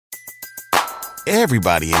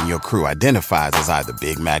Everybody in your crew identifies as either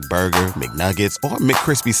Big Mac Burger, McNuggets, or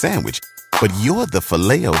McCrispy Sandwich. But you're the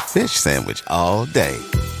Filet-O-Fish Sandwich all day.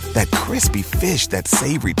 That crispy fish, that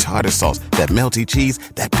savory tartar sauce, that melty cheese,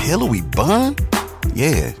 that pillowy bun.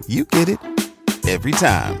 Yeah, you get it. Every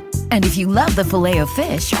time. And if you love the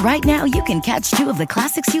Filet-O-Fish, right now you can catch 2 of the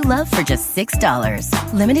classics you love for just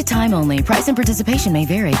 $6. Limited time only. Price and participation may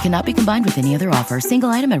vary. Cannot be combined with any other offer. Single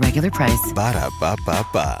item at regular price.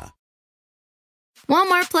 Ba-da-ba-ba-ba.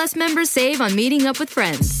 Walmart Plus members save on meeting up with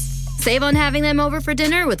friends. Save on having them over for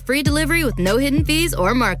dinner with free delivery with no hidden fees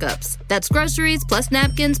or markups. That's groceries, plus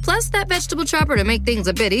napkins, plus that vegetable chopper to make things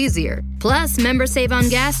a bit easier. Plus, members save on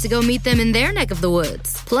gas to go meet them in their neck of the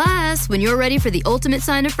woods. Plus, when you're ready for the ultimate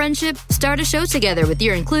sign of friendship, start a show together with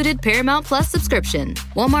your included Paramount Plus subscription.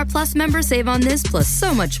 Walmart Plus members save on this plus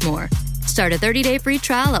so much more. Start a 30-day free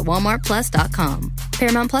trial at walmartplus.com.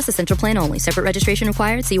 Paramount Plus Essential Plan only. Separate registration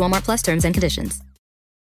required. See Walmart Plus terms and conditions.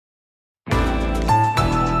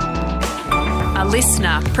 A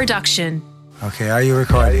listener production. Okay, are you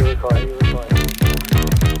recording?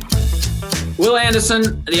 Wil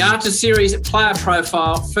Anderson, the Archer Series player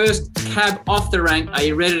profile, first cab off the rank. Are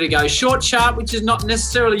you ready to go? Short, sharp, which is not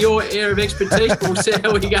necessarily your area of expertise, but we'll see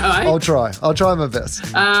how we go, eh? I'll try my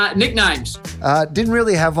best. Nicknames? Didn't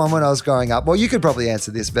really have one when I was growing up. Well, you could probably answer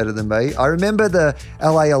this better than me. I remember the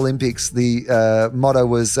LA Olympics. The motto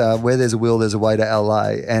was, where there's a will, there's a way to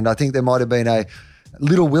LA. And I think there might have been a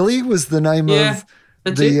Little Willie was the name of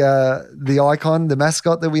the icon, the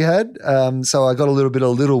mascot that we had. So I got a little bit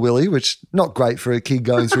of Little Willie, which not great for a kid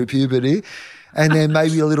going through puberty. And then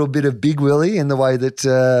maybe a little bit of Big Willie in the way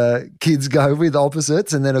that kids go with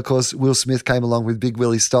opposites. And then, of course, Will Smith came along with Big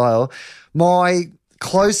Willie style. My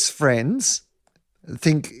close friends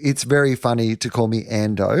think it's very funny to call me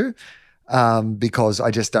Ando because I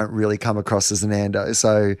just don't really come across as an Ando.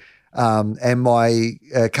 So and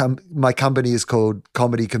my company is called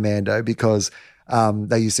Comedy Commando because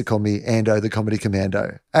they used to call me Ando the Comedy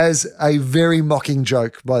Commando as a very mocking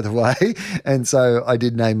joke, by the way. And so I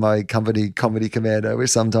did name my company Comedy Commando,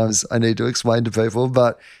 which sometimes I need to explain to people.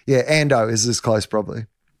 But yeah, Ando is as close probably.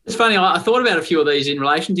 It's funny. I thought about a few of these in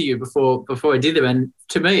relation to you before I did them. And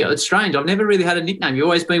to me, it's strange. I've never really had a nickname. You've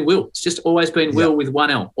always been Will. It's just always been Will with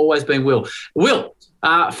one L. Always been Will. Will,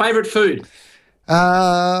 favourite food?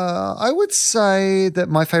 I would say that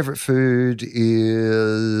my favorite food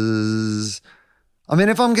is,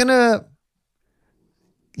 if I'm going to,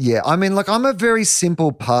 I'm a very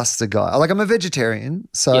simple pasta guy. I'm a vegetarian,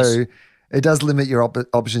 so it does limit your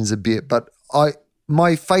options a bit, but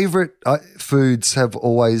my favorite foods have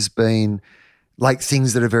always been like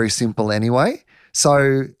things that are very simple anyway.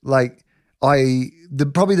 So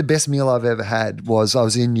probably the best meal I've ever had was I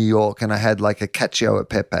was in New York and I had like a cacio e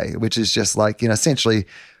pepe, which is just like, essentially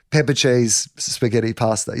pepper cheese, spaghetti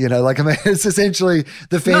pasta. It's essentially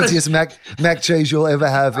the fanciest mac cheese you'll ever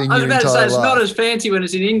have in your entire life. I was about to say, it's not as fancy when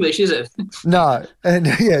it's in English, is it? No. And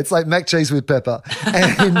it's like mac cheese with pepper.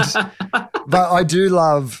 But I do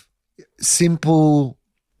love simple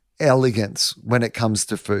elegance when it comes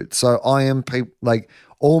to food. So I am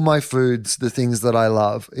all my foods, the things that I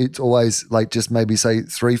love, it's always just maybe say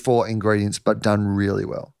 3-4 ingredients, but done really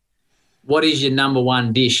well. What is your number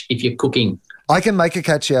one dish if you're cooking? I can make a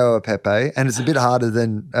cacio e pepe, and it's a bit harder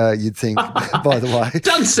than you'd think, by the way.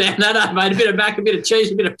 Doesn't sound that, mate. A bit of mac, a bit of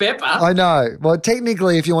cheese, a bit of pepper. I know. Well,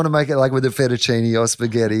 technically, if you want to make it with a fettuccine or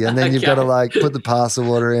spaghetti, and then you've got to put the pasta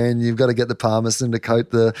water in, you've got to get the parmesan to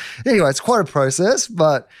coat the. Anyway, it's quite a process,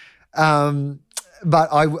 but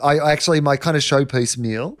I actually, my kind of showpiece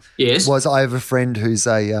meal was I have a friend who's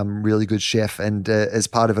a really good chef, and as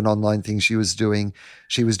part of an online thing she was doing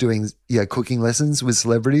cooking lessons with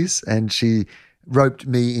celebrities, and she roped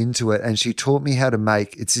me into it, and she taught me how to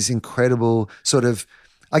make, it's this incredible sort of,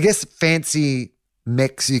 I guess, fancy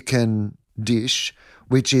Mexican dish,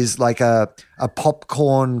 which is like a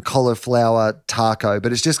popcorn cauliflower taco,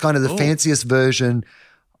 but it's just kind of the fanciest version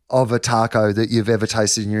of a taco that you've ever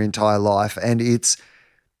tasted in your entire life. And it's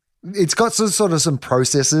got sort of some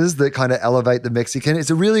processes that kind of elevate the Mexican. It's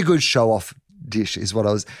a really good show-off dish is what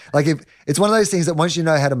I was like. If it's one of those things that once you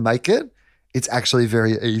know how to make it, it's actually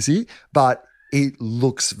very easy, but it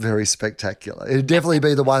looks very spectacular. It'd definitely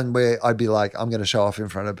be the one where I'd be like, I'm going to show off in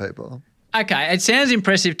front of people. Okay, it sounds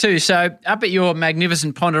impressive too. So up at your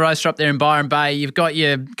magnificent Ponderosa up there in Byron Bay, you've got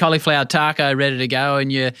your cauliflower taco ready to go and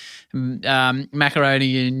your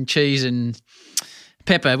macaroni and cheese and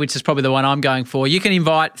pepper, which is probably the one I'm going for. You can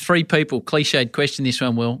invite 3 people. Cliched question, this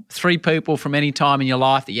one, Will. 3 people from any time in your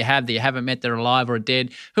life that you haven't met, they're alive or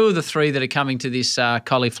dead. Who are the 3 that are coming to this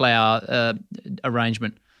cauliflower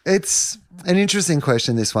arrangement? It's an interesting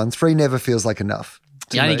question, this one. 3 never feels like enough.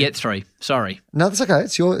 You only get 3. Sorry. No, that's okay.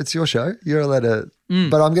 It's your show. You're allowed to.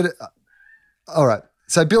 But I'm going to. All right.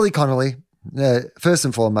 So Billy Connolly, first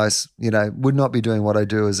and foremost, would not be doing what I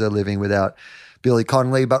do as a living without Billy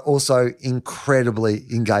Connolly, but also incredibly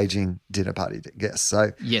engaging dinner party guests.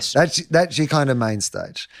 So yes, that's your kind of main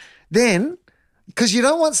stage. Then, because you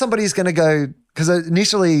don't want somebody who's going to go, because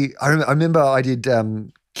initially I remember I did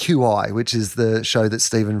QI, which is the show that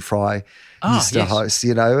Stephen Fry used to host,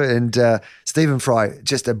 and Stephen Fry,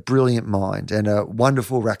 just a brilliant mind and a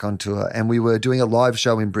wonderful raconteur. And we were doing a live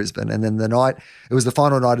show in Brisbane, and then it was the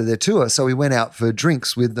final night of their tour. So we went out for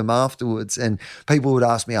drinks with them afterwards, and people would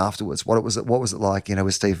ask me afterwards, what was it like,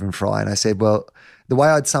 with Stephen Fry? And I said, well, the way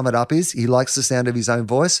I'd sum it up is he likes the sound of his own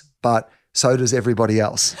voice, but so does everybody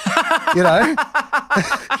else.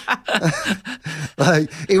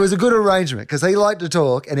 It was a good arrangement because he liked to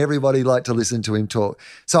talk and everybody liked to listen to him talk.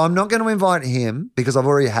 So I'm not going to invite him because I've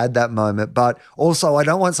already had that moment, but also I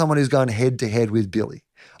don't want someone who's going head to head with Billy.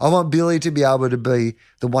 I want Billy to be able to be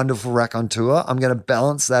the wonderful raconteur. I'm going to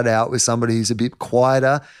balance that out with somebody who's a bit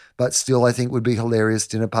quieter, but still I think would be hilarious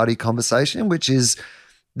dinner party conversation, which is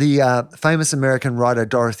the famous American writer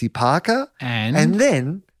Dorothy Parker. And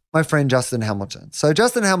then my friend Justin Hamilton. So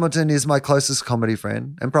Justin Hamilton is my closest comedy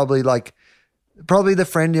friend and probably the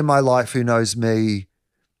friend in my life who knows me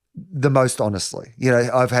the most honestly.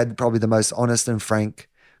 I've had probably the most honest and frank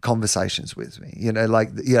conversations with me.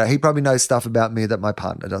 He probably knows stuff about me that my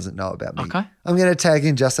partner doesn't know about me. Okay. I'm going to tag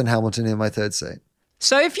in Justin Hamilton in my third seat.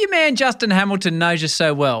 So if your man Justin Hamilton knows you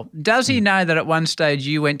so well, does he know that at one stage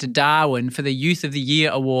you went to Darwin for the Youth of the Year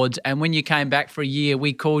Awards, and when you came back for a year,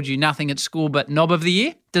 we called you nothing at school but Knob of the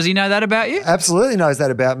Year? Does he know that about you? Absolutely knows that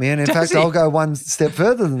about me. And in fact, I'll go one step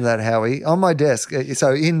further than that, Howie. On my desk,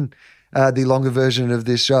 so in the longer version of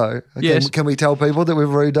this show, can we tell people that we've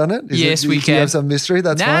already done it? Yes, we can. Do you have some mystery?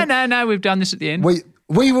 That's fine. No, we've done this at the end.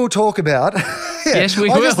 We will talk about. Yes, we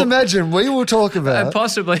will. I just imagine we will talk about.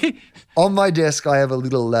 Possibly. On my desk, I have a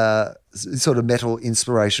little sort of metal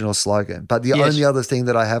inspirational slogan. But the only other thing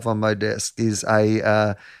that I have on my desk is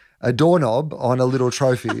a doorknob on a little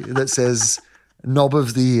trophy that says Knob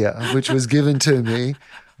of the Year, which was given to me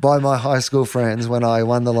by my high school friends when I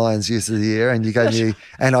won the Lions Youth of the Year, and you gave me,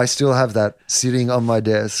 and I still have that sitting on my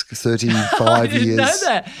desk 35 years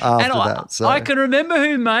after that. So I can remember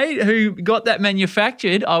who got that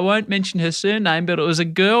manufactured. I won't mention her surname, but it was a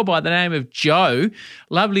girl by the name of Jo,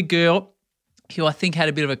 lovely girl, who I think had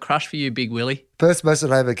a bit of a crush for you, Big Willie. First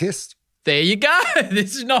person I ever kissed. There you go.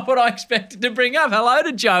 This is not what I expected to bring up. Hello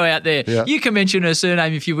to Jo out there. Yeah. You can mention her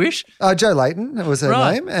surname if you wish. Jo Layton was her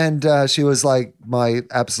name, and she was like my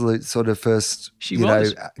absolute sort of first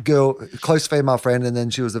girl, close female friend, and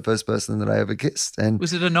then she was the first person that I ever kissed. And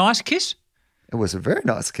was it a nice kiss? It was a very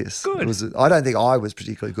nice kiss. Good. I don't think I was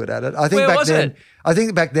particularly good at it. I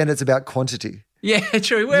think back then it's about quantity. Yeah,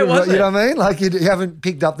 true. Where was it? You know what I mean? Like you haven't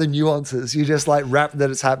picked up the nuances. You just like rap that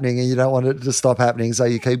it's happening and you don't want it to stop happening, so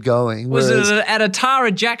you keep going. Was it at a Tara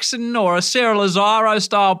Jackson or a Sarah Lazaro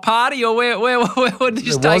style party, or where did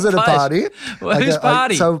this take place? Was it a party? Whose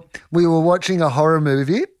party? So we were watching a horror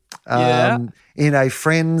movie. In a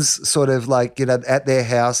friend's sort of at their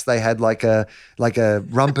house, they had like a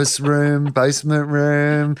rumpus room, basement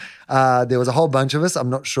room. There was a whole bunch of us. I'm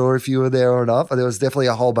not sure if you were there or not, but there was definitely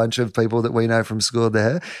a whole bunch of people that we know from school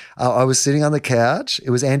there. I was sitting on the couch. It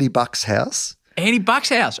was Andy Buck's house. Andy Buck's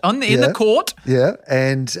house in the court? Yeah.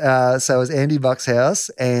 And so it was Andy Buck's house,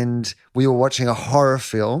 and we were watching a horror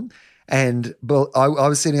film, and I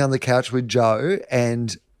was sitting on the couch with Jo,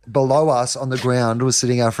 and below us on the ground was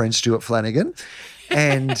sitting our friend Stuart Flanagan.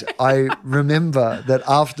 And I remember that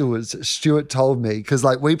afterwards Stuart told me, because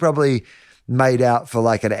we probably made out for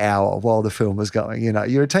like an hour while the film was going.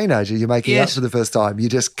 You're a teenager, you're making out for the first time. You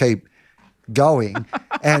just keep going.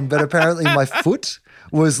 But apparently my foot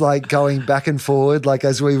was like going back and forward, like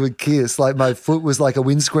as we would kiss. Like my foot was like a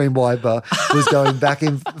windscreen wiper, was going back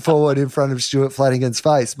and forward in front of Stuart Flanagan's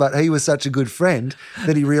face. But he was such a good friend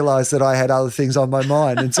that he realised that I had other things on my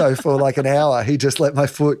mind. And so for like an hour, he just let my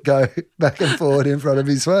foot go back and forward in front of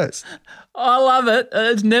his face. I love it.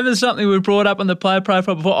 It's never something we've brought up on the player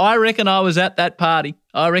profile before. I reckon I was at that party.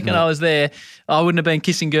 I reckon I was there. I wouldn't have been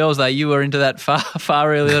kissing girls though. You were into that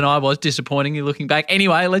far earlier than I was, disappointingly looking back.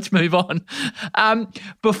 Anyway, let's move on.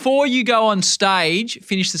 Before you go on stage,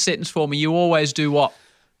 finish the sentence for me. You always do what?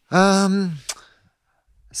 I'll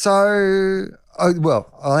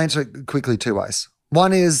answer it quickly 2 ways.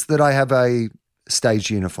 One is that I have a stage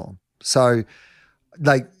uniform. So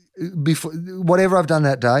before whatever I've done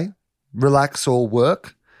that day, relax or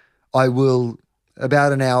work, I will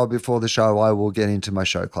about an hour before the show, I will get into my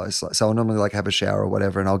show clothes. So I'll normally have a shower or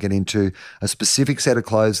whatever, and I'll get into a specific set of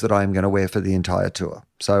clothes that I'm going to wear for the entire tour.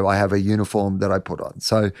 So I have a uniform that I put on.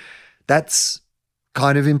 So that's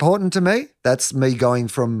kind of important to me. That's me going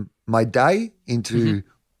from my day into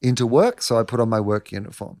work. So I put on my work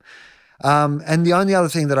uniform. And the only other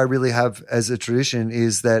thing that I really have as a tradition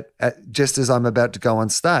is that just as I'm about to go on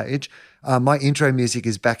stage, my intro music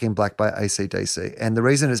is Back in Black by AC/DC. And the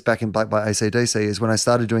reason it's Back in Black by AC/DC is when I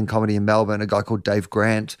started doing comedy in Melbourne, a guy called Dave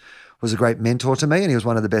Grant was a great mentor to me, and he was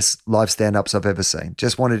one of the best live stand-ups I've ever seen.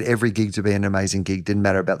 Just wanted every gig to be an amazing gig. Didn't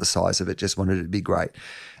matter about the size of it, just wanted it to be great.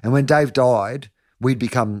 And when Dave died, we'd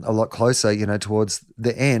become a lot closer, towards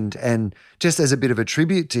the end. And just as a bit of a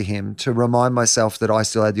tribute to him, to remind myself that I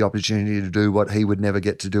still had the opportunity to do what he would never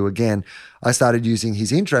get to do again, I started using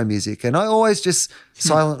his intro music. And I always just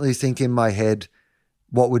silently think in my head,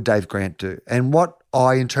 what would Dave Grant do? And what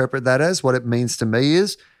I interpret that as, what it means to me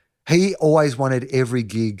is, he always wanted every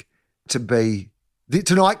gig to be,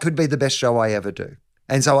 tonight could be the best show I ever do.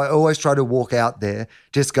 And so I always try to walk out there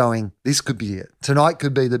just going, this could be it. Tonight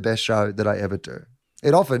could be the best show that I ever do.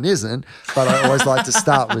 It often isn't, but I always like to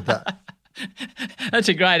start with that. That's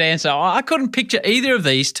a great answer. I couldn't picture either of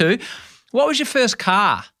these two. What was your first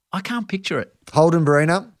car? I can't picture it.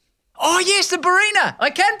 Holden-Barina. Oh, yes, the Barina. I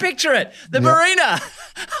can picture it. The Barina.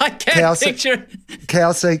 I can picture it.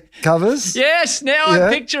 Cow seat covers. Yes, now I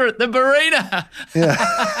picture it. The Barina. Yeah.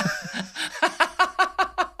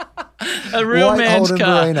 A real White man's Holden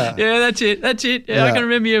car. Barina. Yeah, that's it. Yeah, I can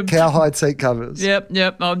remember you. Cowhide seat covers. Yep.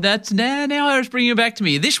 Oh, that's now I was bringing it back to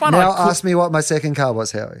me. This one ask me what my second car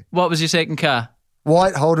was, Howie. What was your second car?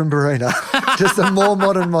 White Holden-Barina. Just a more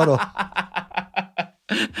modern model.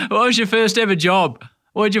 What was your first ever job?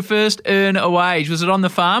 What did you first earn a wage? Was it on the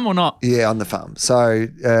farm or not? Yeah, on the farm. So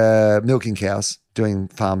milking cows, doing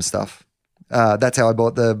farm stuff. That's how I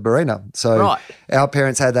bought the Barina. So Our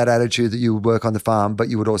parents had that attitude that you would work on the farm, but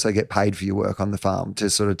you would also get paid for your work on the farm to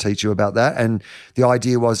sort of teach you about that. And the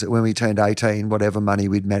idea was that when we turned 18, whatever money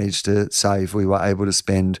we'd managed to save, we were able to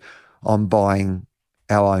spend on buying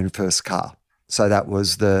our own first car. So that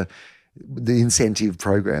was the incentive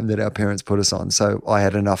program that our parents put us on. So I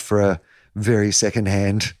had enough for a very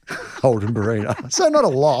second-hand Holden-Barina. So not a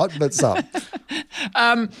lot, but some.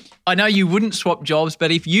 I know you wouldn't swap jobs,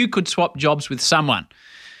 but if you could swap jobs with someone,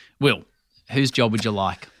 Wil, whose job would you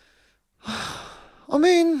like? I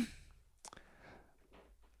mean,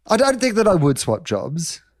 I don't think that I would swap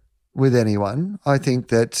jobs with anyone. I think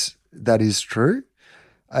that is true.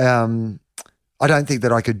 I don't think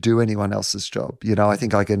that I could do anyone else's job. I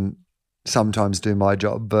think I can sometimes do my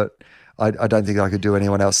job, but I don't think I could do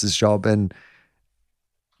anyone else's job.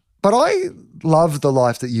 But I love the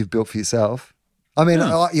life that you've built for yourself. I mean,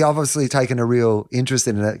 you've obviously taken a real interest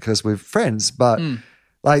in it because we're friends, but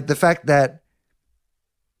like the fact that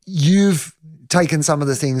you've taken some of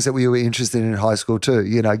the things that we were interested in high school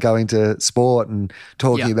too, going to sport and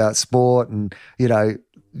talking about sport and,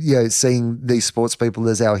 seeing these sports people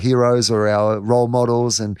as our heroes or our role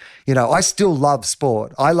models. And, I still love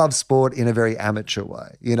sport. I love sport in a very amateur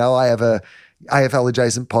way. I have a AFL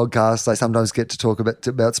adjacent podcast. I sometimes get to talk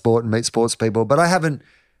about sport and meet sports people, but I haven't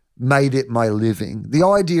made it my living. The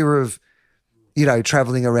idea of,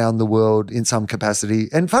 traveling around the world in some capacity.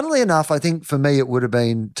 And funnily enough, I think for me, it would have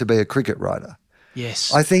been to be a cricket writer.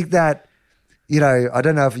 Yes. I think that, I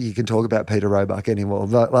don't know if you can talk about Peter Roebuck anymore,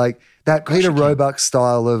 but like that Peter Roebuck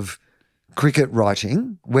style of cricket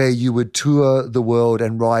writing where you would tour the world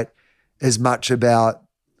and write as much about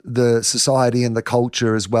the society and the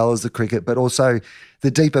culture as well as the cricket, but also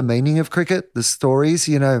the deeper meaning of cricket, the stories,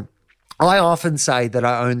 I often say that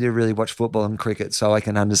I only really watch football and cricket so I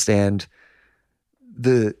can understand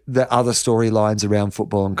the other storylines around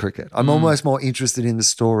football and cricket. I'm almost more interested in the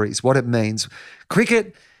stories, what it means.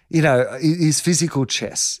 Cricket, is physical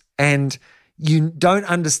chess, and you don't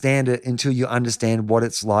understand it until you understand what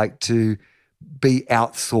it's like to be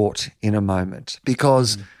outthought in a moment,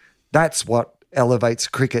 because that's what elevates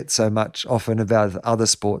cricket so much often about other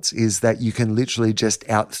sports, is that you can literally just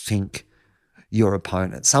outthink your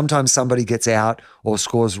opponent. Sometimes somebody gets out or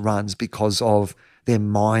scores runs because of their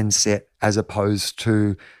mindset as opposed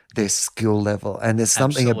to their skill level. And there's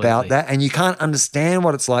something about that. And you can't understand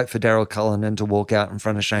what it's like for Daryl Cullinan to walk out in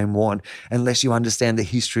front of Shane Warne unless you understand the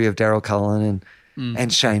history of Daryl Cullinan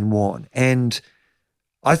and Shane Warne. And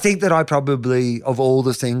I think that I probably, of all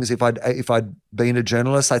the things, if I'd been a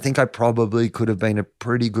journalist, I think I probably could have been a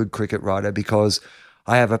pretty good cricket writer because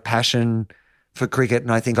I have a passion for cricket,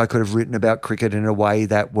 and I think I could have written about cricket in a way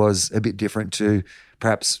that was a bit different to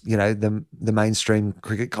perhaps, the mainstream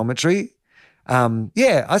cricket commentary.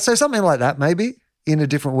 I'd say something like that maybe. in a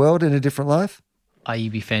different world, in a different life? Oh,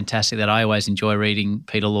 you'd be fantastic. That I always enjoy reading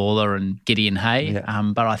Peter Lawler and Gideon Hay,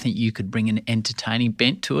 but I think you could bring an entertaining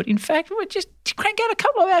bent to it. In fact, we'll just crank out a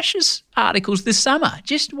couple of Ashes articles this summer.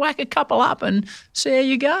 Just whack a couple up and see how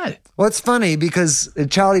you go. Well, it's funny because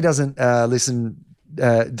Charlie doesn't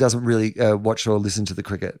doesn't really watch or listen to the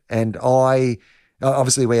cricket, and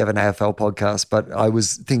obviously we have an AFL podcast, but I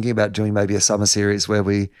was thinking about doing maybe a summer series where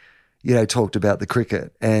we, talked about the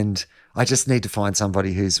cricket, and I just need to find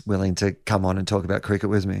somebody who's willing to come on and talk about cricket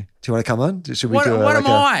with me. Do you want to come on? Should we do What am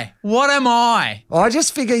I? What am I? I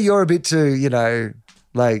just figure you're a bit too, a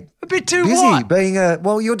bit too busy what? being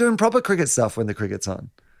you're doing proper cricket stuff when the cricket's on.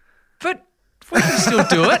 But we can still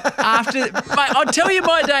do it after. Mate, I'll tell you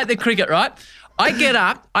my day at the cricket, right? I get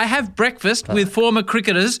up, I have breakfast with former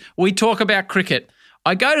cricketers, we talk about cricket.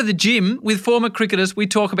 I go to the gym with former cricketers, we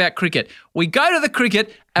talk about cricket. We go to the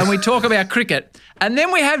cricket and we talk about cricket. And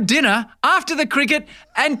then we have dinner after the cricket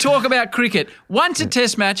and talk about cricket. Once a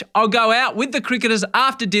test match, I'll go out with the cricketers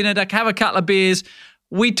after dinner to have a couple of beers.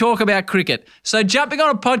 We talk about cricket. So jumping on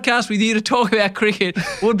a podcast with you to talk about cricket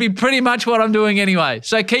would be pretty much what I'm doing anyway.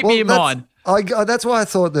 So keep me in mind. That's why I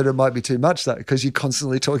thought that it might be too much though, because you're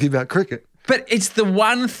constantly talking about cricket. But it's the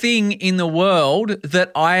one thing in the world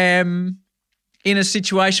that I am in a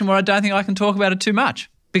situation where I don't think I can talk about it too much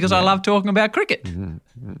because I love talking about cricket.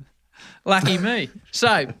 Mm-hmm. Lucky me.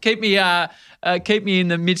 So keep me in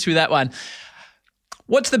the midst with that one.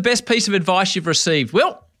 What's the best piece of advice you've received,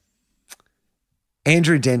 Will?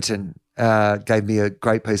 Andrew Denton gave me a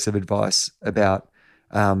great piece of advice about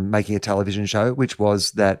making a television show, which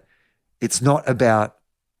was that it's not about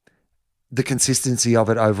the consistency of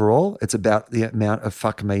it overall. It's about the amount of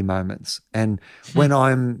fuck me moments. And when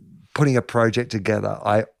I'm putting a project together,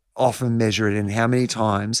 I often measure it in how many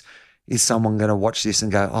times is someone going to watch this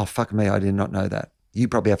and go, oh, fuck me, I did not know that. You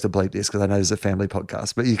probably have to bleep this because I know there's a family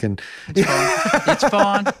podcast, but you can. It's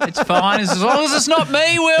fine. It's fine. As long as it's not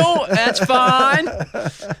me, Will, that's fine.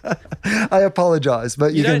 I apologise,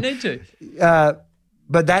 but you don't need to.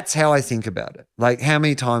 But that's how I think about it. Like, how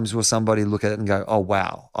many times will somebody look at it and go, oh,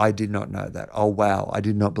 wow, I did not know that. Oh, wow, I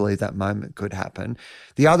did not believe that moment could happen.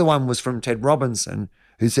 The other one was from Ted Robinson,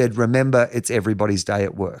 who said, remember, it's everybody's day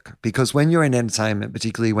at work. Because when you're in entertainment,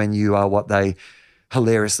 particularly when you are what they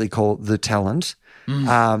hilariously call the talent,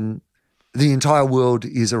 the entire world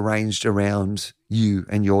is arranged around you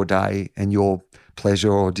and your day and your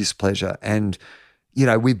pleasure or displeasure. And,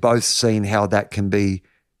 we've both seen how that can be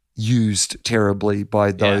used terribly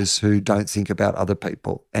by those who don't think about other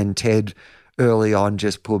people. And Ted early on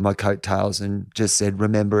just pulled my coattails and just said,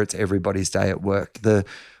 remember, it's everybody's day at work. The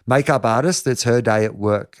makeup artist, it's her day at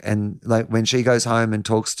work. And like when she goes home and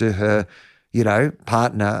talks to her,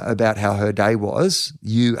 partner about how her day was,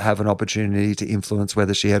 you have an opportunity to influence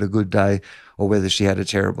whether she had a good day or whether she had a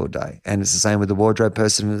terrible day. And it's the same with the wardrobe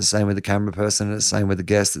person, and it's the same with the camera person, and it's the same with the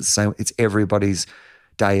guest. It's everybody's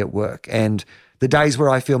day at work. And the days where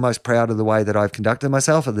I feel most proud of the way that I've conducted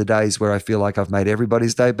myself are the days where I feel like I've made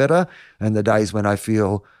everybody's day better, and the days when I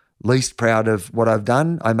feel least proud of what I've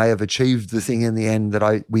done. I may have achieved the thing in the end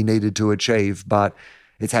that we needed to achieve, but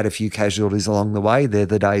it's had a few casualties along the way. They're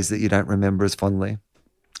the days that you don't remember as fondly.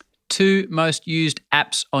 2 most used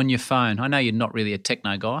apps on your phone. I know you're not really a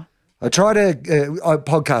techno guy. I try to a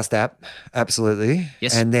podcast app, absolutely.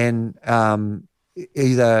 Yes. And then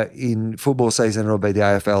either in football season it'll be the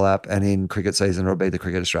AFL app, and in cricket season it'll be the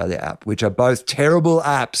Cricket Australia app, which are both terrible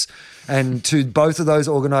apps. And to both of those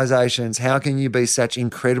organisations, how can you be such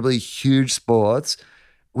incredibly huge sports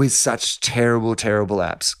with such terrible, terrible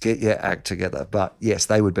apps? Get your act together. But yes,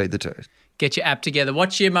 they would be the 2. Get your app together.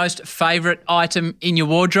 What's your most favourite item in your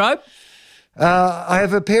wardrobe? I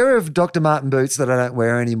have a pair of Dr. Martin boots that I don't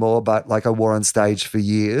wear anymore, but like I wore on stage for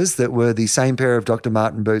years, that were the same pair of Dr.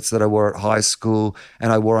 Martin boots that I wore at high school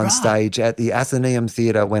and I wore on stage at the Athenaeum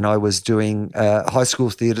Theatre when I was doing high school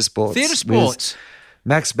theatre sports. Theatre sports.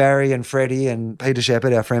 Max Barry and Freddie and Peter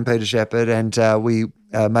Shepherd, our friend Peter Shepherd, and we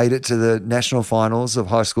made it to the national finals of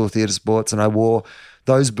high school theatre sports, and I wore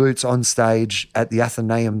those boots on stage at the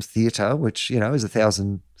Athenaeum Theatre, which, is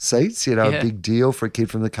 1,000 seats, a big deal for a kid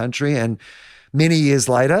from the country. And many years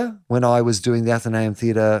later, when I was doing the Athenaeum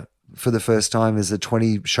Theatre for the first time as a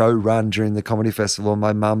 20-show run during the comedy festival,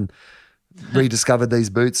 my mum rediscovered these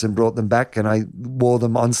boots and brought them back, and I wore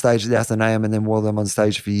them on stage at the Athenaeum and then wore them on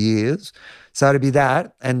stage for years. So it'd be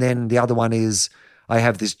that. And then the other one is I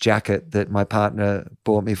have this jacket that my partner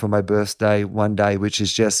bought me for my birthday one day, which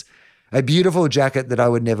is just a beautiful jacket that I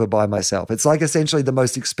would never buy myself. It's like essentially the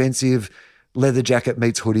most expensive leather jacket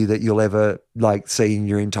meets hoodie that you'll ever see in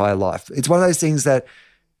your entire life. It's one of those things that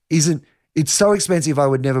it's so expensive I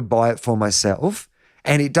would never buy it for myself,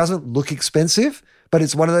 and it doesn't look expensive, but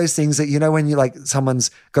it's one of those things that, you know, when you like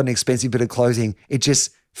someone's got an expensive bit of clothing, it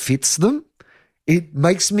just fits them. It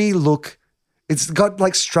makes me look, it's got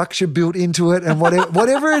like structure built into it and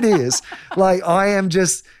whatever it is. Like I am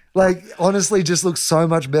just like, honestly, just looks so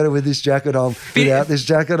much better with this jacket on without this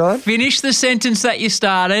jacket on. Finish the sentence that you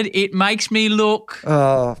started. It makes me look.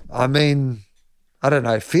 I mean, I don't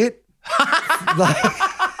know, fit? Like,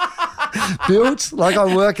 built? Like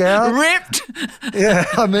I work out? Ripped? Yeah,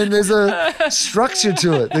 I mean, there's a structure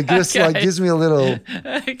to it that just like gives me a little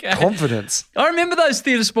confidence. I remember those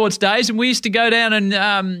theatre sports days, and we used to go down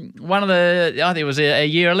and one of the, I think it was a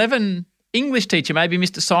year 11 English teacher, maybe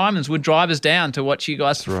Mr. Simons, would drive us down to watch you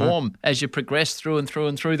guys perform as you progress through and through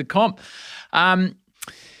and through the comp.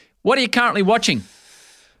 What are you currently watching?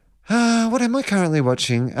 What am I currently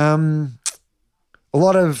watching? A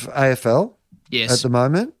lot of AFL at the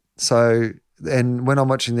moment. So, and when I'm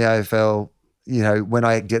watching the AFL, you know, when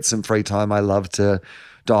I get some free time, I love to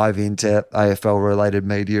dive into AFL-related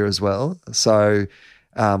media as well. So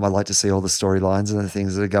I like to see all the storylines and the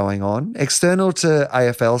things that are going on. External to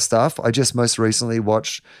AFL stuff, I just most recently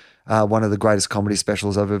watched one of the greatest comedy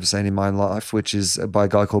specials I've ever seen in my life, which is by a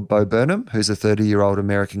guy called Bo Burnham, who's a 30-year-old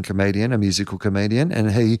American comedian, a musical comedian,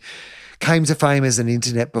 and he came to fame as an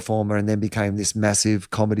internet performer and then became this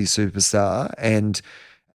massive comedy superstar and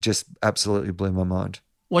just absolutely blew my mind.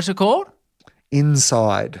 What's it called?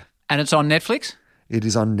 Inside. And it's on Netflix? It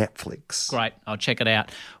is on Netflix. Great. I'll check it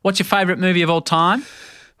out. What's your favourite movie of all time?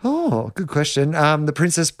 Oh, good question. The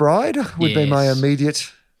Princess Bride would be my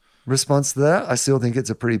immediate response to that. I still think it's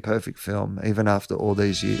a pretty perfect film, even after all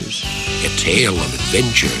these years. A tale of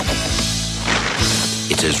adventure.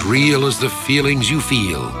 It's as real as the feelings you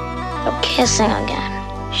feel. We're kissing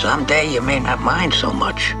again. Someday you may not mind so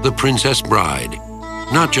much. The Princess Bride.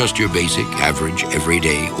 Not just your basic, average,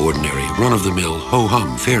 everyday, ordinary, run-of-the-mill,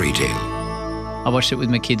 ho-hum fairy tale. I watched it with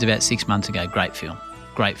my kids about 6 months ago. Great film.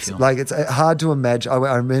 Great film. Like, it's hard to imagine.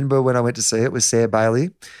 I remember when I went to see it with Sarah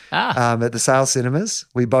Bailey at the Sale Cinemas.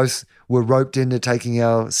 We both were roped into taking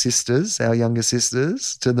our younger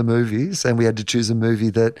sisters, to the movies, and we had to choose a movie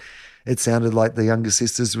that it sounded like the younger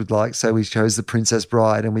sisters would like. So we chose The Princess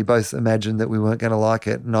Bride, and we both imagined that we weren't going to like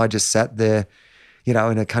it. And I just sat there, you know,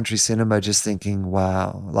 in a country cinema just thinking,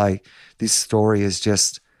 wow, like this story is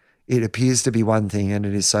just, it appears to be one thing and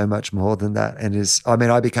it is so much more than that. And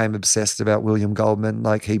I became obsessed about William Goldman.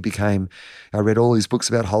 Like I read all these books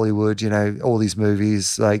about Hollywood, you know, all these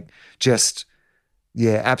movies, like just,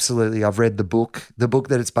 yeah, absolutely. I've read the book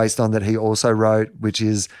that it's based on that he also wrote, which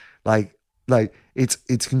is like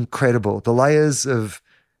it's incredible. The layers of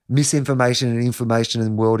misinformation and information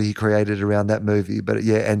and world he created around that movie. But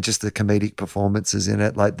yeah, and just the comedic performances in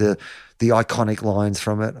it, like the iconic lines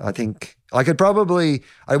from it. I think I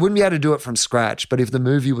wouldn't be able to do it from scratch, but if the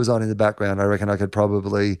movie was on in the background, I reckon I could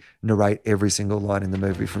probably narrate every single line in the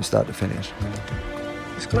movie from start to finish.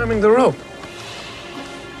 He's climbing the rope.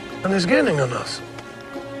 And he's gaining on us.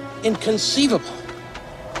 Inconceivable.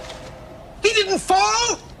 He didn't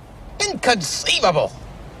fall? Inconceivable.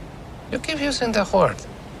 You keep using the word.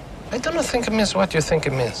 I don't think it means what you think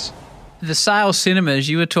it means. The Sale Cinemas,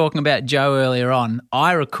 you were talking about Joe earlier on.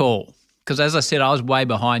 I recall, because as I said, I was way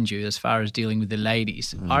behind you as far as dealing with the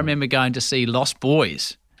ladies. I remember going to see Lost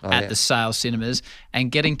Boys at the Sale Cinemas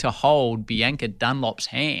and getting to hold Bianca Dunlop's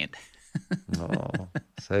hand. Oh,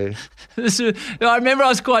 see. I remember I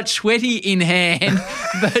was quite sweaty in hand,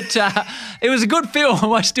 but it was a good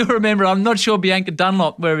film. I still remember. I'm not sure Bianca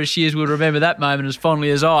Dunlop, wherever she is, will remember that moment as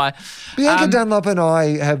fondly as I. Bianca Dunlop and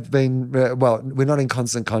I have been, we're not in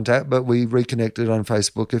constant contact, but we reconnected on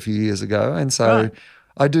Facebook a few years ago. And so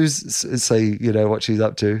I do see, you know, what she's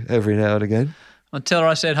up to every now and again. I'll tell her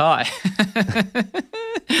I said hi.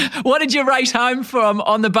 What did you race home from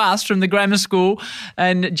on the bus from the grammar school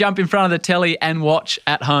and jump in front of the telly and watch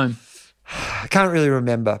at home? I can't really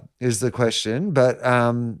remember is the question, but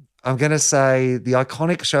I'm going to say the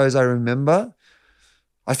iconic shows I remember.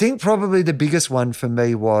 I think probably the biggest one for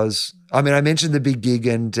me was, I mentioned The Big Gig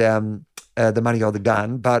and The Money or the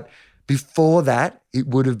Gun, but before that, it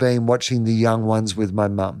would have been watching The Young Ones with my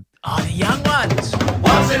mum. Oh, The Young Ones.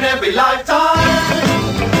 Once in every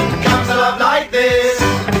lifetime comes a love like this.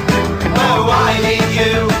 Oh, I need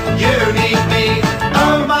you, you need me.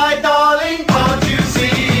 Oh, my darling, can't you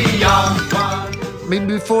see? Young Ones. I mean,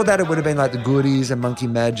 before that, it would have been like The Goodies and Monkey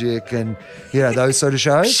Magic and, you know, those sort of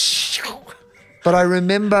shows. But I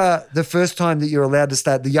remember the first time that you're allowed to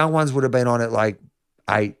start, The Young Ones would have been on at like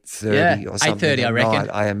 8:30 or something. 8:30, I reckon. Night,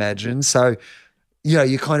 I imagine. So, you know,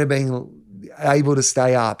 you're kind of being able to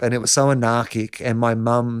stay up, and it was so anarchic. And my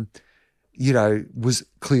mum was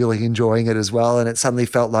clearly enjoying it as well. And it suddenly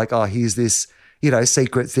felt like, oh, here's this,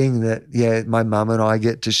 secret thing that, my mum and I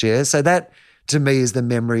get to share. So that to me is the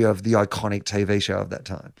memory of the iconic TV show of that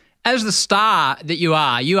time. As the star that you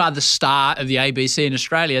are the star of the ABC in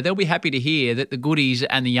Australia. They'll be happy to hear that the goodies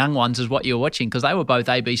and the young ones is what you're watching, because they were both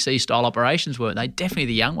ABC-style operations, weren't they? Definitely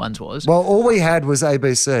the young ones was. Well, all we had was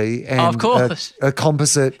ABC and of course. A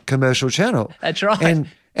composite commercial channel. That's right. And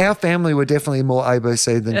our family were definitely more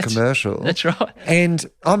ABC than commercial. That's right. And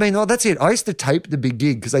I mean, that's it. I used to tape the big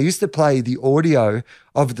gig because I used to play the audio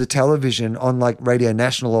of the television on like Radio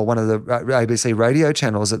National or one of the ABC radio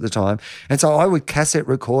channels at the time. And so I would cassette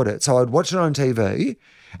record it. So I'd watch it on TV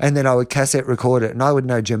and then I would cassette record it. And I would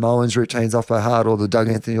know Jim Owen's routines off by heart or the Doug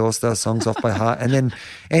Anthony All-Star songs off by heart. And then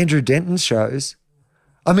Andrew Denton's shows.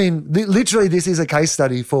 I mean, literally this is a case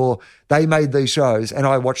study for they made these shows and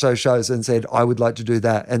I watched those shows and said, I would like to do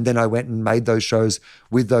that. And then I went and made those shows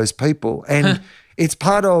with those people. And it's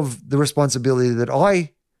part of the responsibility that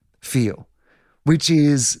I feel, which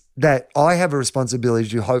is that I have a responsibility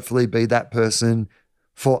to hopefully be that person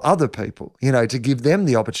for other people, to give them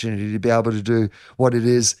the opportunity to be able to do what it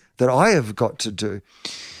is that I have got to do.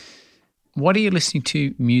 What are you listening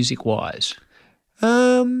to music-wise?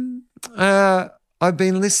 I've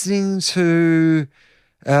been listening to,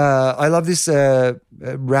 I love this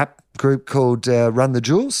rap group called Run the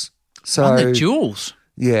Jewels. Run the Jewels?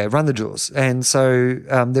 Yeah, Run the Jewels. And so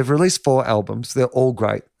they've released 4 albums. They're all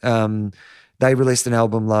great. They released an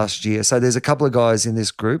album last year. So there's a couple of guys in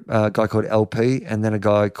this group, a guy called LP and then a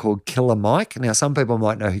guy called Killer Mike. Now, some people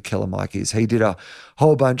might know who Killer Mike is. He did a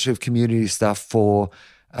whole bunch of community stuff for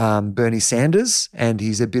Bernie Sanders, and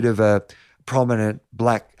he's a bit of a prominent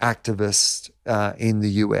black activist in the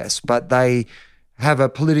US, but they have a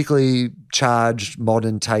politically charged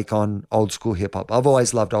modern take on old school hip hop. I've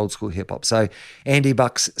always loved old school hip hop. So Andy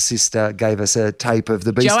Buck's sister gave us a tape of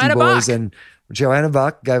the Beastie Boys and Joanna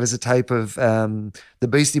Buck gave us a tape of the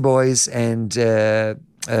Beastie Boys and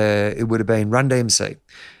it would have been Run DMC.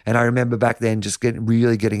 And I remember back then just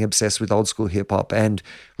getting obsessed with old school hip hop, and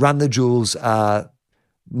Run the Jewels are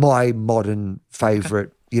my modern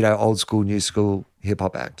favorite, old school, new school hip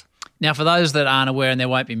hop act. Now, for those that aren't aware, and there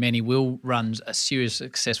won't be many, Wil runs a serious,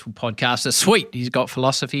 successful podcast. It's sweet. He's got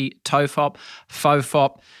Philosophy, Tofop,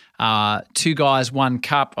 Fofop, 2 Guys, 1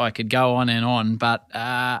 Cup. I could go on and on. But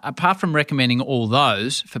apart from recommending all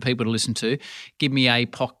those for people to listen to, give me a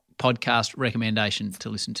podcast recommendation to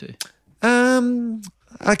listen to.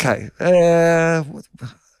 Okay.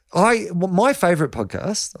 My favourite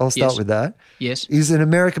podcast, I'll start with that. Yes. Is an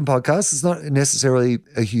American podcast. It's not necessarily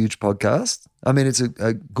a huge podcast. I mean, it's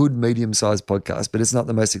a good medium-sized podcast, but it's not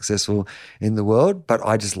the most successful in the world, but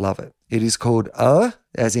I just love it. It is called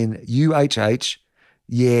as in UHH,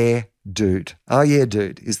 Yeah Dude. Oh, Yeah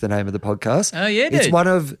Dude is the name of the podcast. Oh, yeah, dude. It's one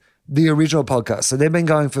of the original podcasts. So they've been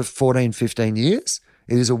going for 14, 15 years.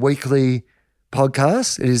 It is a weekly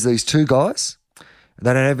podcast. It is these 2 guys.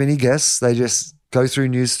 They don't have any guests. They just go through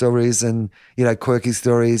news stories and, quirky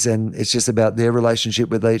stories, and it's just about their relationship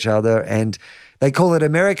with each other. And they call it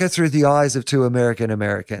America Through the Eyes of 2 American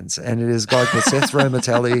Americans. And it is a guy called Seth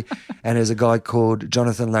Romatelli and there's a guy called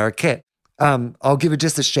Jonathan Larroquette. I'll give it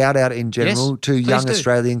just a shout out in general to young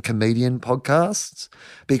Australian comedian podcasts,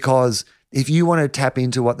 because if you want to tap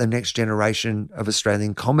into what the next generation of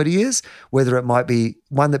Australian comedy is, whether it might be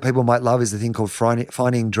one that people might love is the thing called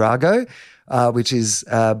Finding Drago, which is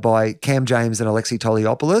by Cam James and Alexi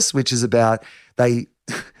Toliopoulos, which is about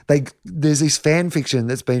there's this fan fiction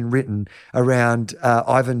that's been written around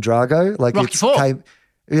Ivan Drago. Like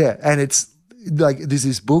and it's like there's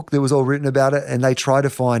this book that was all written about it, and they try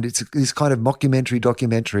to find it's this kind of mockumentary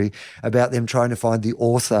documentary about them trying to find the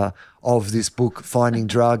author of this book, Finding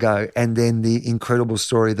Drago, and then the incredible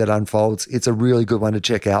story that unfolds. It's a really good one to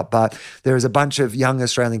check out. But there is a bunch of young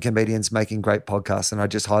Australian comedians making great podcasts, and I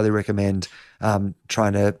just highly recommend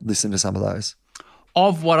trying to listen to some of those.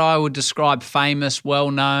 Of what I would describe famous,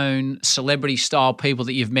 well-known, celebrity-style people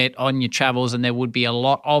that you've met on your travels, and there would be a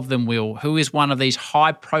lot of them, Wil, who is one of these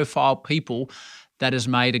high-profile people that has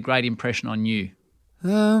made a great impression on you?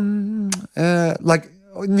 Like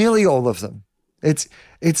nearly all of them. It's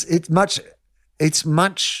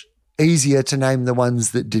much easier to name the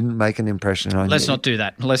ones that didn't make an impression on you. Let's not do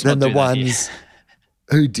that. Than the ones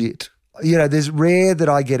who did. There's rare that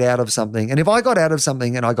I get out of something, and if I got out of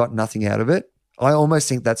something and I got nothing out of it, I almost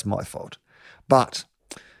think that's my fault. But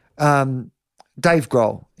Dave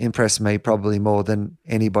Grohl impressed me probably more than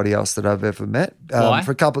anybody else that I've ever met. Why?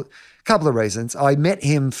 For a couple of reasons. I met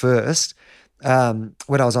him first when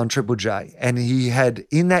I was on Triple J, and he had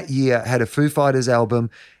in that year had a Foo Fighters album,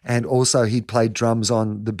 and also he'd played drums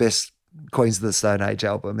on the best Queens of the Stone Age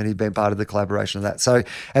album, and he'd been part of the collaboration of that. So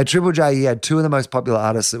at Triple J, he had two of the most popular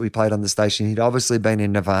artists that we played on the station. He'd obviously been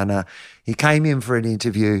in Nirvana. He came in for an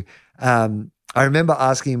interview. I remember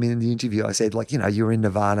asking him in the interview, I said, like, you know, you were in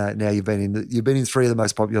Nirvana, now you've been in three of the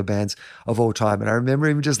most popular bands of all time. And I remember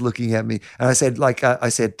him just looking at me, and I said,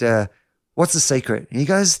 what's the secret? And he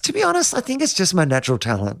goes, to be honest, I think it's just my natural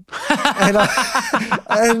talent.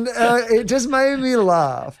 and it just made me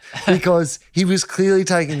laugh because he was clearly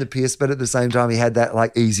taking the piss, but at the same time he had that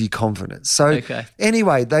like easy confidence. So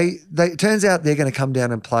anyway, it turns out they're going to come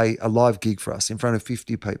down and play a live gig for us in front of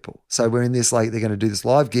 50 people. So we're in this, like, they're going to do this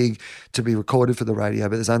live gig to be recorded for the radio,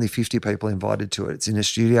 but there's only 50 people invited to it. It's in a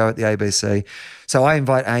studio at the ABC. So I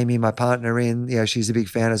invite Amy, my partner, in. You know, she's a big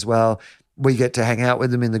fan as well. We get to hang out with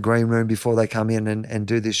them in the green room before they come in and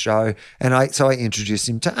do this show. And so I introduced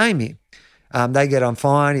him to Amy. They get on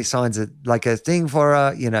fine. He signs a thing for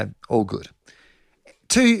her, you know, all good.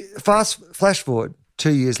 Flash forward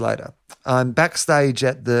 2 years later. I'm backstage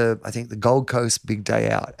at the Gold Coast Big Day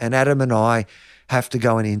Out, and Adam and I have to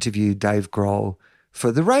go and interview Dave Grohl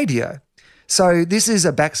for the radio. So this is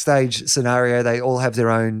a backstage scenario. They all have their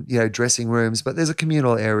own, you know, dressing rooms, but there's a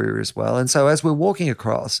communal area as well. And so as we're walking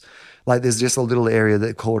across, like, there's just a little area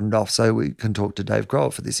that cordoned off so we can talk to Dave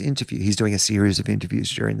Grohl for this interview. He's doing a series of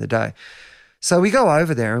interviews during the day. So we go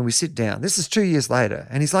over there and we sit down. This is 2 years later.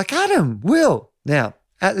 And he's like, Adam, Will. Now,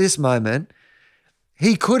 at this moment,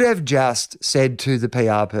 he could have just said to the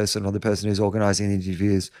PR person or the person who's organising the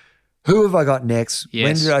interviews, who have I got next? Yes.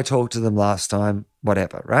 When did I talk to them last time?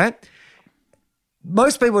 Whatever, right?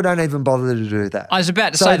 Most people don't even bother to do that. I was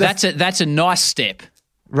about to say that's a nice step.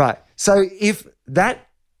 Right. So if that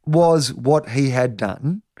was what he had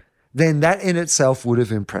done, then that in itself would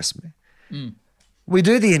have impressed me. We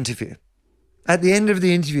do the interview. At the end of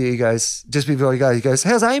the interview, he goes, just before he goes,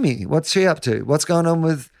 how's Amy? What's she up to? What's going on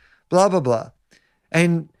with blah, blah, blah?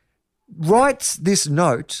 And writes this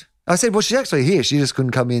note. I said, well, she's actually here. She just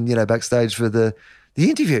couldn't come in, you know, backstage for the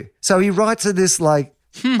interview. So he writes her this, like,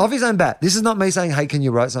 off his own bat. This is not me saying, hey, can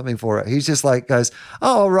you write something for her? He's just like goes,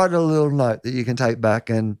 oh, I'll write a little note that you can take back.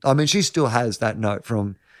 And I mean, she still has that note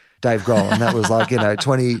from Dave Grohl, and that was like, you know,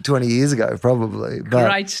 20 years ago probably. But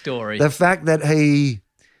great story. The fact that he,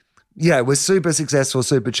 you know, was super successful,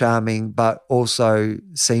 super charming, but also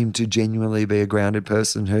seemed to genuinely be a grounded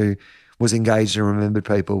person who was engaged and remembered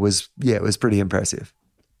people was pretty impressive.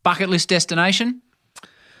 Bucket list destination?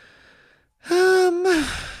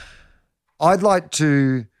 I'd like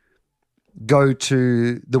to go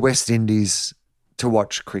to the West Indies to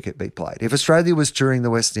watch cricket be played. If Australia was touring the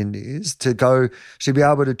West Indies, to be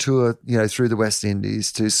able to tour, you know, through the West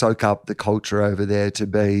Indies, to soak up the culture over there, to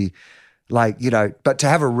be like, you know, but to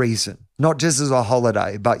have a reason, not just as a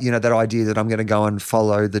holiday, but, you know, that idea that I'm going to go and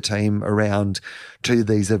follow the team around to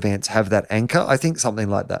these events, have that anchor. I think something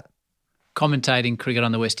like that. Commentating cricket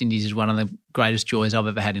on the West Indies is one of the greatest joys I've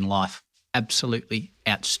ever had in life. Absolutely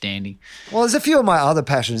outstanding. Well, there's a few of my other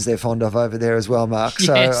passions they're fond of over there as well, Mark.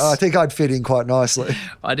 So I think I'd fit in quite nicely.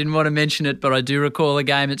 I didn't want to mention it, but I do recall a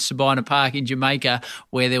game at Sabina Park in Jamaica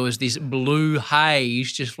where there was this blue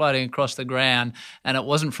haze just floating across the ground, and it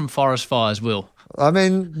wasn't from forest fires, Will. I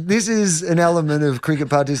mean, this is an element of cricket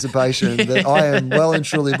participation that I am well and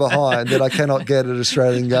truly behind that I cannot get at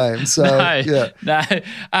Australian games. So,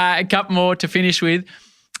 a couple more to finish with.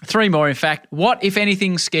 3 more, in fact. What, if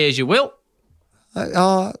anything, scares you, Will?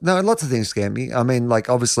 No, lots of things scare me. I mean, like,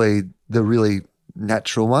 obviously the really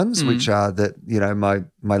natural ones, which are that, you know, my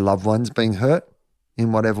loved ones being hurt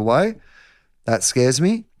in whatever way. That scares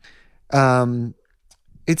me.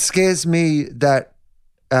 It scares me that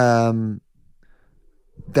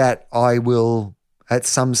that I will at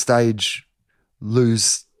some stage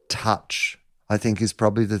lose touch, I think, is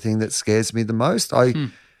probably the thing that scares me the most. I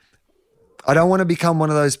don't want to become one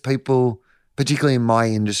of those people, particularly in my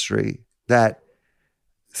industry, that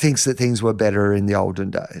thinks that things were better in the olden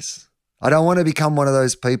days. I don't want to become one of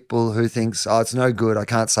those people who thinks, oh, it's no good, I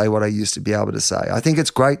can't say what I used to be able to say. I think it's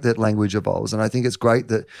great that language evolves, and I think it's great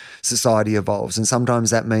that society evolves. And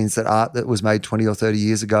sometimes that means that art that was made 20 or 30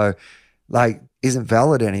 years ago, like, isn't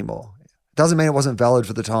valid anymore. It doesn't mean it wasn't valid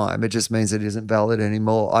for the time. It just means it isn't valid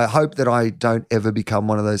anymore. I hope that I don't ever become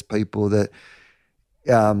one of those people that,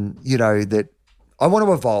 you know, that I want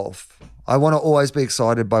to evolve. I want to always be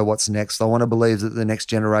excited by what's next. I want to believe that the next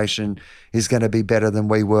generation is going to be better than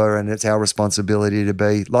we were, and it's our responsibility to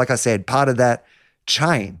be, like I said, part of that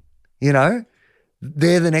chain. You know,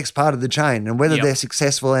 they're the next part of the chain, and whether they're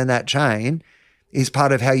successful in that chain is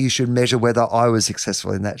part of how you should measure whether I was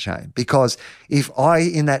successful in that chain. Because if I,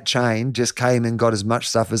 in that chain, just came and got as much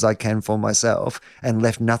stuff as I can for myself and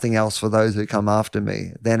left nothing else for those who come after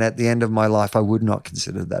me, then at the end of my life, I would not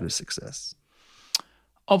consider that a success.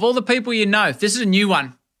 Of all the people you know, this is a new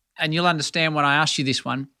one, and you'll understand when I ask you this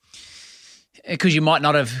one, because you might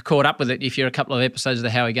not have caught up with it if you're a couple of episodes of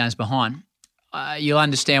the Howie Games behind. You'll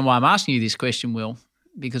understand why I'm asking you this question, Wil,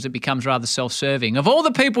 because it becomes rather self-serving. Of all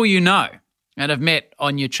the people you know and have met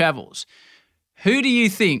on your travels, who do you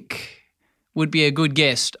think would be a good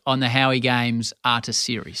guest on the Howie Games Artist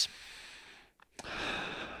Series?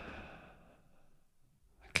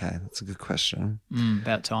 Okay, that's a good question.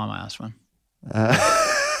 About time I asked one.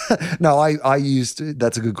 No, I used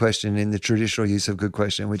that's a good question in the traditional use of good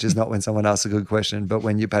question, which is not when someone asks a good question, but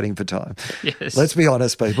when you're padding for time. Yes. Let's be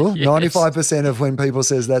honest, people. Yes. 95% of when people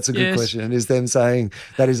says that's a good question is them saying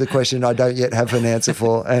that is a question I don't yet have an answer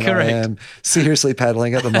for, and Correct. I am seriously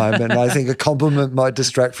paddling at the moment. And I think a compliment might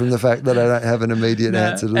distract from the fact that I don't have an immediate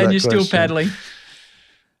answer to that question. And you're still paddling.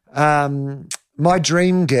 My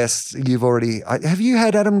dream guest, have you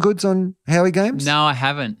had Adam Goods on Howie Games? No, I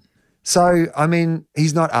haven't. So, I mean,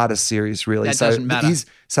 he's not artist series really. That doesn't matter.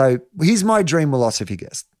 He's my dream philosophy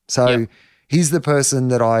guest. So he's the person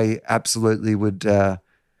that I absolutely would,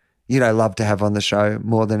 love to have on the show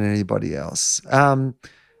more than anybody else.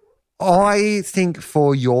 I think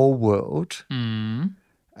for your world,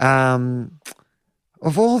 of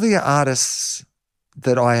all the artists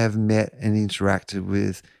that I have met and interacted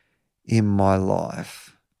with in my life,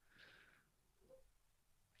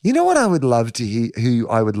 you know what I would love to hear, who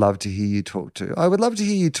I would love to hear you talk to? I would love to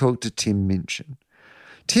hear you talk to Tim Minchin.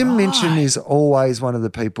 Tim Minchin is always one of the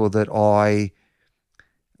people that I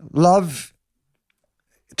love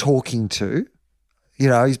talking to. You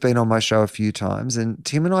know, he's been on my show a few times, and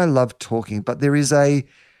Tim and I love talking, but there is a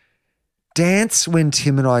dance when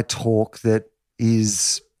Tim and I talk that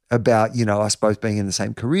is about, I suppose being in the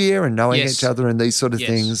same career and knowing each other and these sort of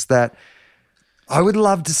things that I would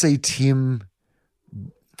love to see Tim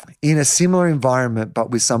in a similar environment, but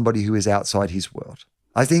with somebody who is outside his world.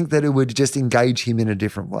 I think that it would just engage him in a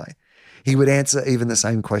different way. He would answer even the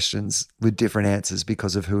same questions with different answers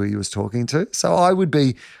because of who he was talking to. So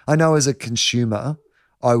I know as a consumer,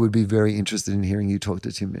 I would be very interested in hearing you talk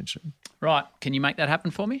to Tim Minchin. Right. Can you make that happen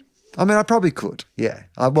for me? I mean, I probably could, yeah.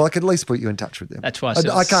 I could at least put you in touch with him. That's why I said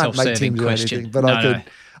I can't make Tim do question. anything, but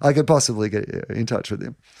I could possibly get you in touch with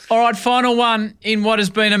him. All right, final one in what has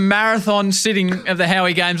been a marathon sitting of the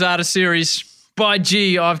Howie Games Artist Series. By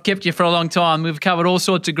gee, I've kept you for a long time. We've covered all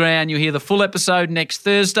sorts of ground. You'll hear the full episode next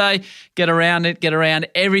Thursday. Get around it. Get around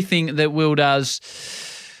everything that Wil does.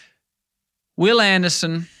 Wil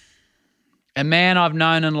Anderson, a man I've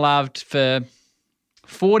known and loved for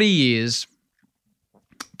 40 years,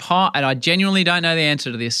 and I genuinely don't know the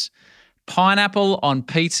answer to this. Pineapple on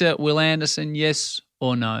pizza, Wil Anderson, yes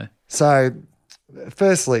or no? So,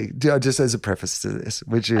 firstly, just as a preface to this,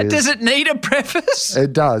 which is... Does it need a preface?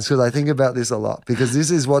 It does, because I think about this a lot, because this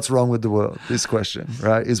is what's wrong with the world, this question,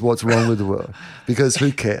 right, is what's wrong with the world. Because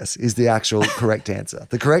who cares is the actual correct answer.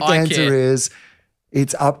 The correct answer is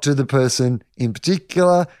it's up to the person in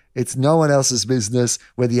particular. It's no one else's business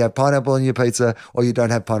whether you have pineapple on your pizza or you don't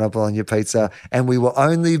have pineapple on your pizza. And we will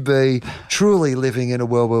only be truly living in a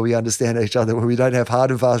world where we understand each other, where we don't have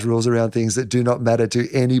hard and fast rules around things that do not matter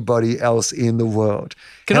to anybody else in the world.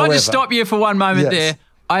 However, I just stop you for one moment there?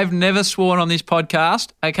 I've never sworn on this podcast,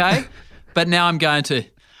 okay? But now I'm going to.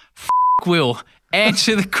 Wil,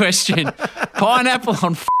 answer the question. Pineapple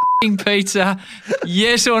on pizza,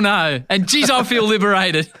 yes or no? And geez, I feel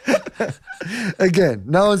liberated. Again,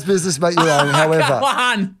 no one's business but your own. However, come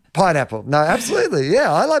on. Pineapple. No, absolutely.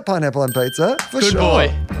 Yeah, I like pineapple on pizza for sure.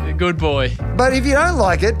 Good boy. But if you don't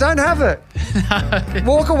like it, don't have it. No.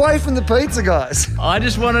 Walk away from the pizza, guys. I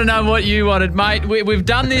just want to know what you wanted, mate. We've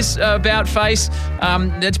done this about face.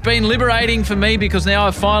 It's been liberating for me because now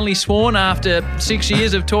I've finally sworn after 6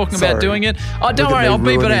 years of talking about doing it. Oh, don't worry, I'll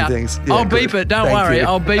beep it out. Yeah, I'll beep it. Don't worry,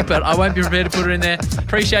 I'll beep it. I won't be prepared to put it in there.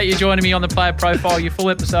 Appreciate you joining me on the Player Profile. Your full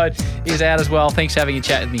episode is out as well. Thanks for having a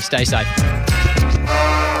chat with me. Stay safe.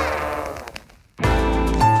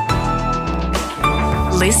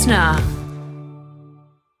 Listener.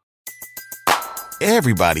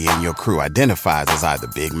 Everybody in your crew identifies as either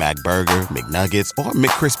Big Mac Burger, McNuggets, or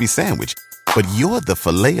McCrispy Sandwich. But you're the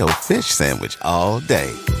Filet-O-Fish Sandwich all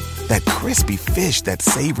day. That crispy fish, that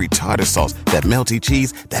savory tartar sauce, that melty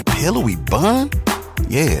cheese, that pillowy bun.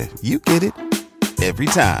 Yeah, you get it. Every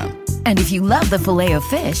time. And if you love the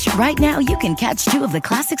Filet-O-Fish, right now you can catch 2 of the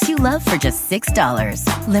classics you love for just $6.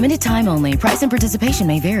 Limited time only. Price and participation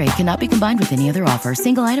may vary. Cannot be combined with any other offer.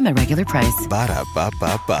 Single item at regular price.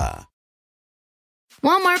 Ba-da-ba-ba-ba.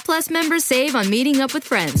 Walmart Plus members save on meeting up with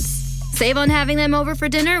friends. Save on having them over for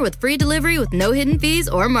dinner with free delivery with no hidden fees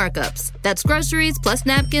or markups. That's groceries plus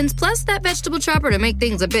napkins plus that vegetable chopper to make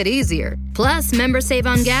things a bit easier. Plus, members save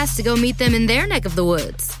on gas to go meet them in their neck of the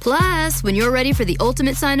woods. Plus, when you're ready for the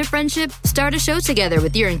ultimate sign of friendship, start a show together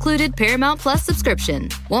with your included Paramount Plus subscription.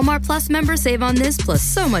 Walmart Plus members save on this plus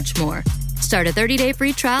so much more. Start a 30-day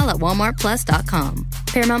free trial at walmartplus.com.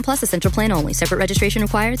 Paramount Plus Essential Plan only. Separate registration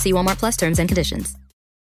required. See Walmart Plus terms and conditions.